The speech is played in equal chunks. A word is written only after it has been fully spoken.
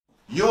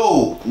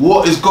Yo,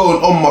 what is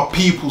going on, my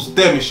peoples?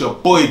 Them, it's your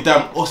boy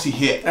Dan Ossie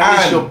here,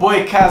 and it's your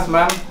boy Kaz,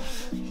 man.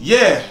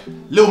 Yeah,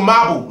 Lil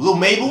Mabu, Lil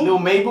Mabu, Lil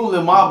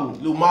Mabu.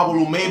 Lil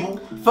Mabu.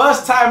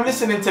 First time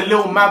listening to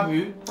Lil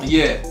Mabu.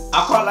 Yeah,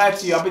 I can't lie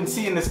to you. I've been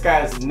seeing this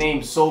guy's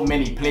name so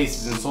many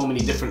places in so many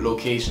different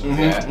locations.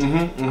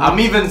 I'm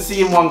even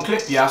seeing one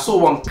clip. Yeah, I saw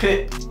one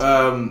clip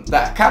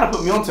that kind of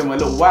put me onto him a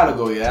little while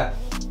ago. Yeah.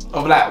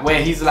 Of like where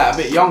he's like a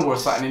bit younger or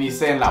something, and he's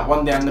saying like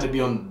one day I'm gonna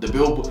be on the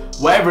Billboard,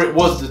 whatever it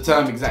was the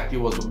term exactly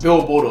was,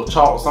 Billboard or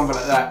chart or something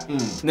like that.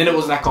 And then it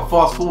was like a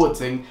fast forward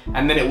thing,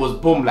 and then it was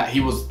boom, like he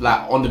was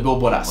like on the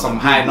Billboard at some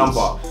high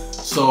number.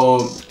 So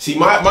see,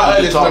 my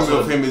earliest memory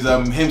of him is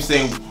him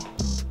saying,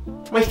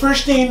 "My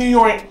first day in New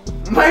York."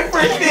 My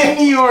first day in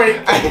New York.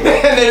 And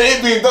then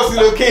it being Dusty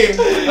Lil Kane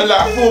and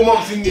like 4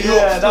 months in New York.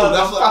 Yeah,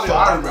 that's what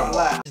I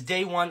remember.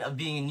 Day one of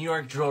being a New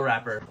York drill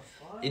rapper.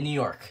 In New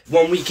York.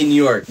 1 week in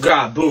New York.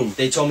 God, boom.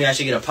 They told me I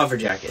should get a puffer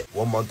jacket.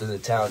 1 month in the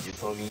town, you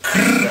feel me?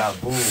 God,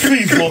 boom.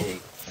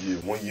 Yeah,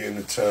 1 year in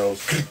the town.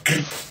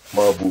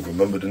 Mabu,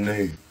 remember the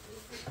name.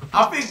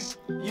 I think,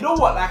 you know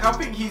what, like I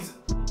think he's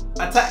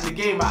attacked the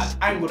game at an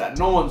angle that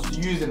no one's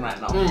using right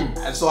now.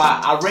 And so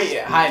I rate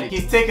it highly.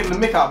 He's taking the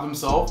mick out of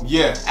himself.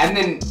 Yeah. And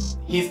then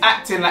he's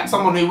acting like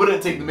someone who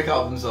wouldn't take the mick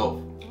out of himself.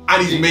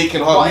 And he's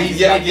making hard music.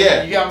 Yeah.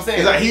 You get what I'm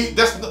saying? It's like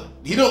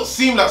he don't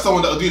seem like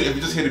someone that'll do that if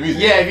you just hear the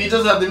music. Yeah, if you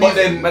just have the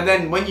music. But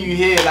then when you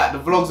hear like the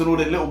vlogs and all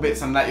the little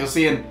bits and that, you're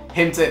seeing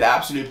him take the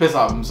absolute piss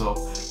out of himself.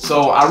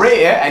 So I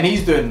rate it, and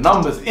he's doing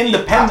numbers,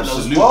 independent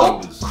as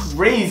well.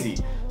 Crazy.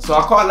 So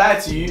I can't lie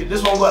to you.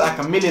 This one got like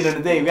 1 million in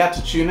a day. We had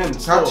to tune in.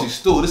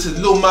 Still. This is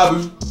Lil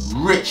Mabu,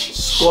 rich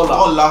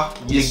scholar.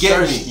 You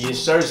get me? Yes,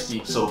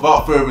 Sirski. So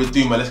without further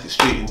ado, man, let's get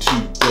straight into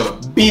the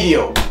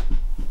video.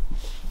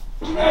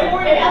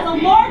 As a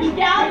large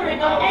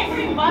gathering of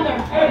angry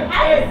mothers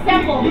has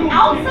assembled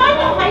outside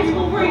the high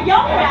school for a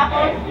young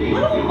rapper,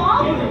 Lil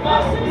Mabu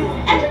versus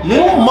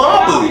Lil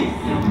Mabu.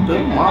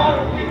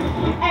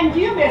 And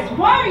you, miss,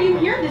 why are you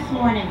here this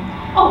morning?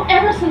 Oh,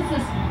 ever since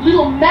this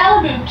little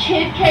Malibu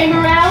kid came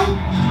around,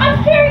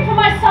 I'm fearing for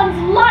my son's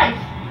life.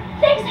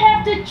 Things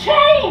have to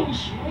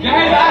change. Lil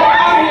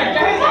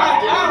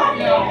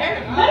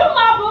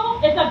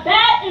Mabu is a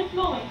bad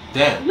influence.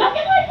 Damn. Look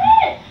at my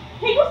kid.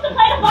 He used to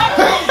play the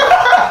violin.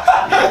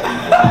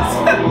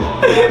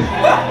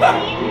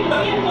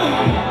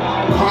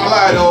 Can't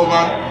lie though,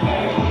 man.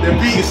 The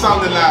beat is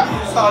sounding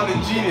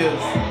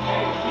genius.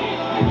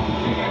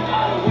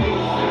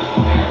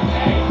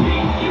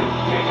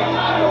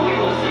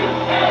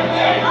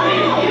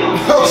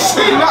 Don't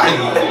say nothing.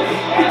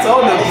 He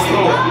told him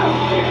slow.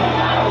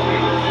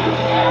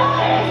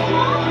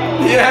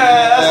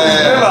 Yeah, that's his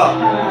filler.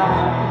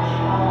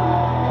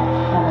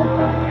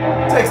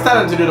 Takes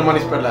talent to do the money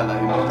spread like that,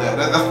 you know.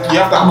 You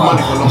have to have money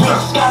for a long time.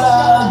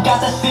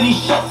 Got the city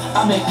shook.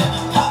 I make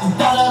top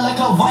dollar like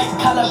a white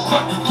collar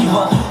crook. Keep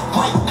a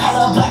white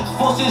collar black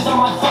forces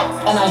on my foot,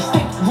 and I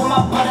stick with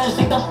my brothers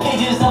like the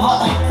pages of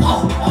a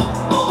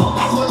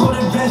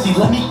Gordon Ramsay.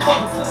 Let me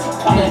cook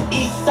on the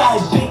east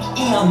side. Big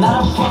E, I'm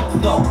not a book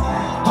though.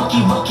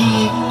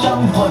 Rookie,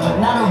 young boy,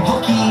 but not a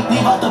rookie.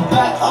 Leave out the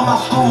back of my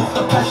school.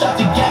 The press out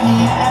to get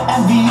me.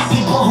 Envy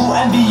people who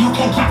envy you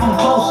can't keep them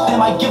close. They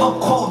might give a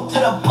quote to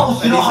the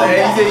post. You know how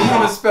he's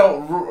gonna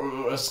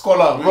spell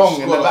scholar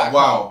wrong in the back.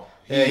 Wow.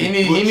 Yeah, he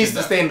needs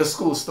to stay in the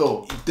school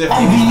still.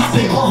 Definitely.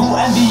 Envy people who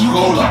envy you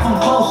can't keep them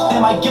close. They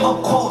might give a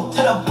quote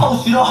to the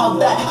post. You know how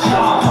that.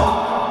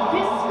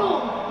 This school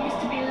used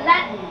to be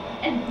Latin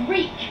and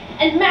Greek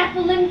and math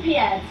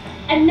Olympiads,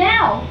 and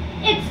now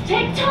it's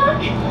TikTok.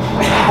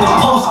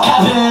 Post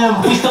cabin,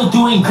 we still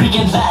doing Greek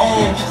and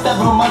Latin.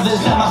 Several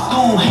mothers at my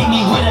school hate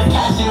me with a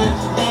passion.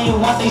 They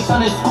ain't want their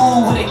son in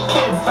school with a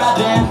kid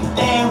rapping.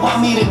 They ain't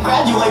want me to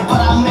graduate,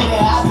 but I made it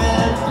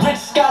happen.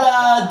 Rich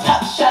scholar,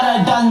 top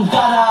shotter, done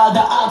dada.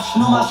 The ops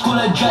knew my school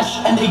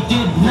address and they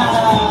did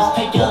nada.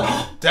 Take a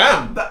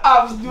Damn. The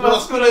ops knew my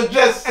school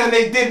address and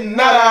they did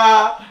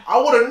nada. I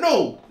wanna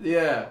know.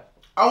 Yeah.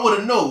 I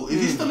wanna know.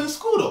 Is he still in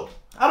school though?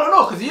 I don't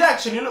know, because he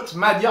actually looks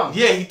mad young.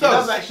 Yeah, he does. He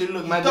does actually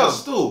look mad young. He does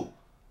still.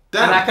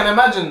 Damn. And I can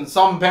imagine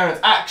some parents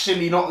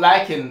actually not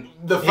liking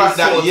the fact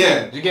that,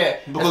 yeah. Do you get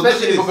it? Because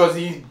especially because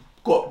he's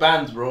got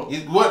bands, bro.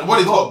 He's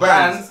got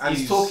bands. And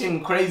he's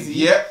talking crazy.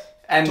 Yeah.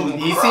 And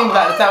he seems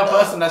like the type of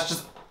person that's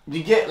just,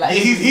 you get like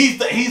he's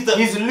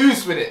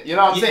loose with it. You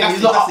know what I'm saying?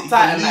 He's not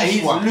uptight and like,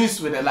 he's loose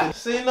with it. Like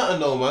say nothing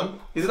though, man.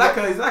 He's like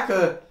a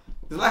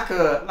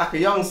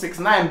young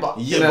 6ix9ine, but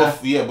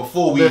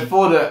before all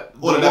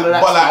of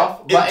that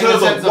stuff. But in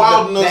terms of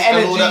wildness the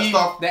energy, and all that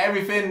stuff, the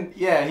everything,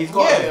 yeah, he's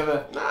got a bit of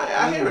a. Nah,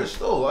 I hear it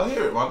still. I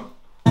hear it, man.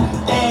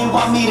 They ain't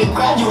want me to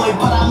graduate,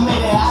 but I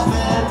made it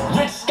happen.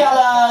 Rich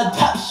scholar,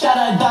 top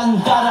shotter, done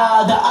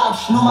dada. The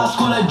ops knew my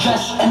school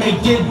address and they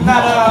did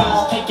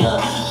nada. Take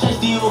a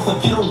 60 off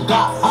if you don't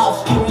got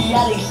off.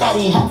 Periodic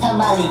study, hot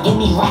tamale, give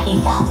me rocky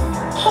top.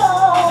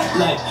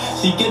 Like,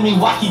 she give me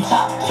rocky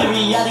top.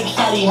 Periodic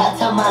study, hot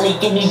tamale,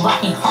 give me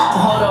rocky top.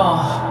 Hold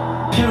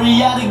on.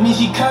 Periodic means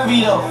she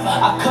curvy though.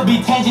 I could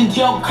be tangent to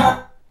your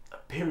curve.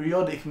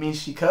 Periodic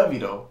means she curvy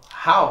though.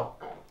 How?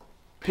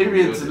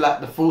 Periods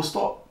like the full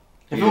stop.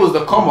 If it was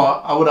the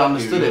comma, I would have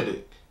understood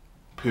it.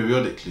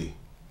 Periodically.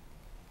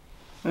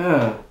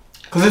 Yeah.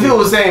 Because if it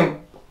was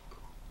saying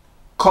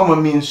comma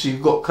means she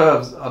got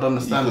curves, I'd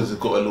understand. Because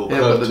it's got a little but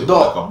curve the to it,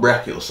 dot, like a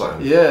bracket or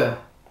something. Yeah.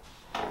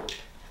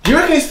 Do you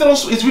reckon he's still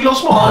it's really on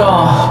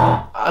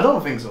Smart? I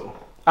don't think so.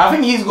 I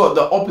think he's got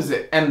the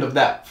opposite end of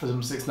that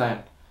from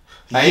 6ix9ine.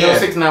 Like, you know,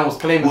 6ix9ine was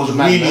claiming was the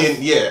really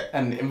madness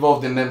and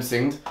involved in them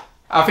things.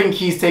 I think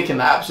he's taking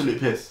the absolute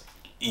piss.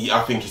 Yeah,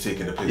 I think he's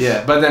taking the piss.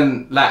 Yeah, but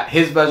then like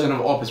his version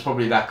of op is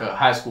probably like a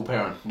high school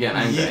parent getting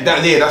angry.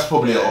 That's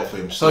probably an op for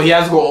him. So he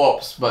has got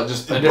ops, but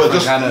just a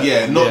different kind of...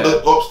 Yeah, not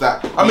the ops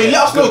that... I mean,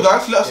 let us know,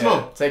 guys. Let us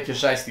know. Take your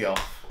shiesty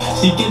off.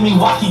 She give me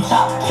walkie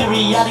top,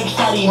 periodic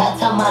shawty, hot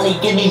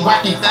tamale, give me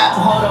rocky top.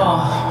 Hold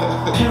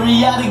on,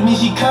 periodic means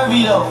she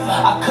curvy though.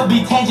 I could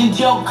be tangent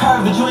to your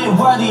curve, but you ain't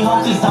worthy, ho.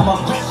 Cause I'm a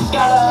rich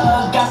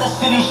scholar, got the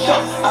city shook.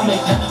 I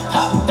make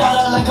top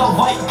dollar like a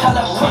white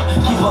collar crook.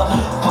 Keep a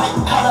white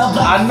collar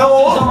black.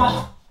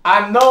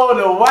 I know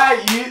the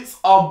white youths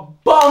are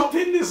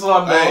bumping this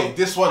one, bro. Hey,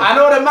 this one. I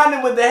know the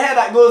man with the hair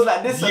that goes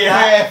like this and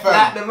that. Fam.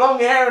 Like the long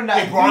hair and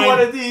that. Hey, Brian. One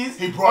of these.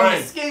 Hey, Brian.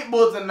 On the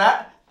skateboards and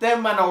that.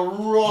 Them man are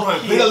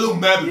rocking. Play that Lil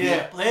Mabu.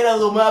 Yeah, play that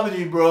Lil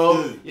Mabu,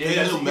 bro. Yeah, play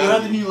that Lil You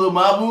heard the Mabu. new Lil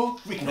Mabu?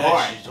 Freaking That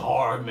hard. shit's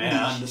hard,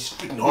 man. It's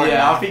freaking hard.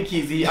 Yeah, man. I think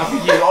he's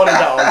on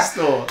that one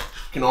still.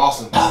 Freaking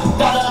awesome. Top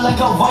dollar like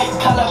a white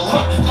collar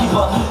crook. Keep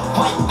a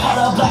white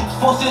collar black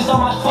forces on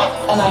my foot.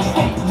 And I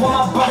hate when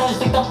my brothers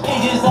take the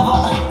pages of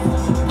a...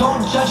 Don't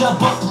judge a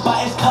book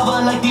by its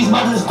cover like these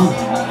mothers do.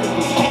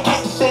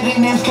 Can't say their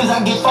names cause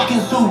I get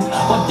fucking sued.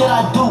 What did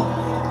I do?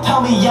 Tell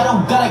me I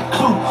don't got a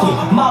clue.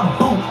 My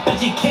boo,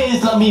 bet your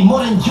kids love me more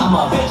than you. I'm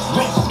a rich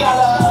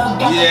scholar,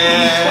 got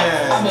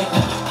Yeah. I make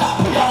top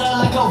dollar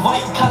like a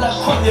white collar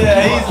crook.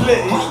 Yeah, he's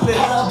lit, he's lit.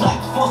 Collar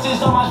black forces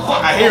on my foot.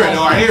 I hear it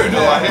though, I hear it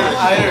though, I hear it.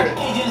 I hear it.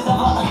 Pages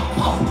of a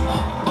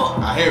book.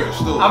 I hear it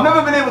still. I've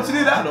never been able to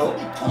do that though.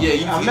 Yeah,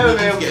 you I've need never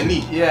to been able get a to.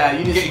 knee. Yeah,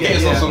 you need to Get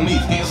yourself some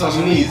knees. Get yourself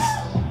some knees.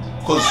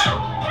 Cause...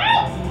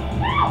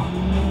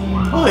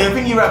 Oh, I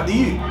think he rapped the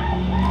U.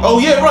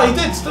 Oh yeah, right, he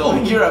did I still.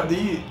 think he rapped the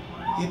U.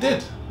 He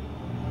did.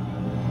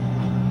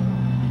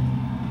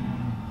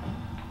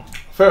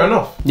 Fair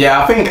enough.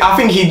 Yeah, I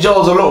think he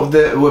gels a lot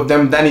with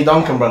them Danny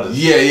Duncan brothers.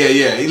 Yeah.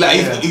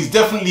 He's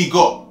definitely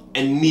got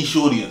a niche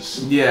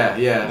audience. Yeah.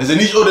 There's a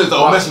niche audience that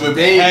will mess with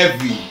him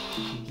heavy.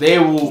 They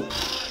will,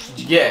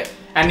 yeah.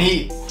 And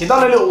he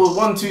done a little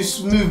 1-2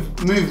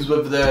 smooth moves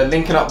with the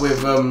linking up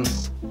with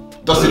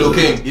Dusty Lil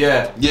King.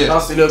 Yeah.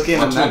 Dusty Lil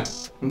King and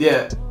that.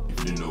 Yeah. If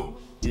you didn't know.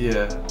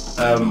 Yeah.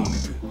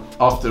 Nigga.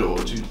 After the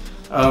auto-tune.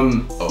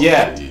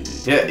 Yeah.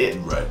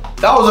 Right.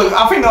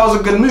 I think that was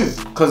a good move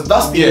because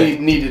Dusty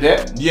needed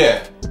it.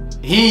 Yeah.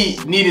 He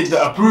needed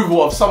the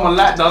approval of someone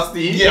like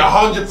Dusty. Yeah,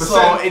 100%.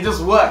 So it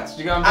just works.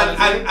 You know what I'm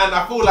saying? And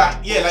I feel like,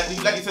 yeah,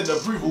 like you said, the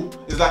approval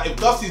is like if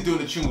Dusty's doing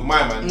the tune with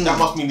my man, that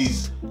must mean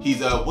he's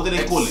what do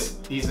they call it?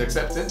 He's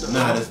accepted.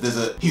 Nah,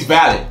 he's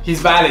valid.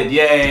 He's valid.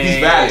 Yeah. He's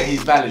valid.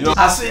 He's valid. You know?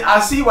 I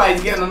see why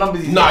he's getting the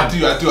numbers. No, I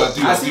do.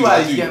 I see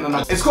why he's getting the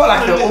numbers. It's got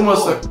like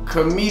almost a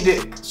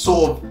comedic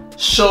sort of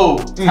show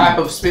type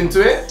of spin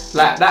to it.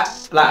 Like that.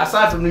 Like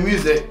aside from the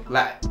music,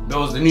 like there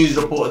was the news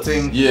reporter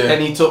thing. Yeah.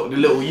 Then he took the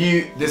little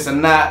youth, this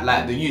and that.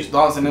 Like the youth's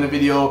dancing in the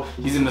video.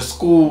 He's in the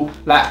school.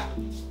 Like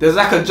there's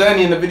like a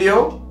journey in the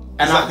video,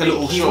 and it's like a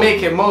little he's show.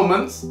 making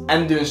moments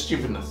and doing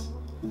stupidness,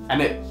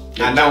 and it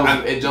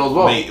gels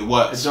well. Mate, it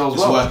works. It gels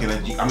it's well. working.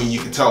 And I mean, you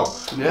can tell.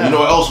 Yeah. You know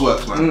what else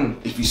works, man?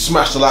 If you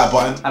smash the like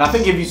button. And I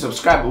think if you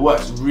subscribe, it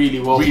works really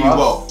well. Really for us.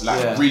 well.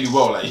 Like really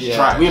well. Like you should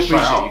try it. We Just try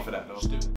it appreciate out. you for that, though.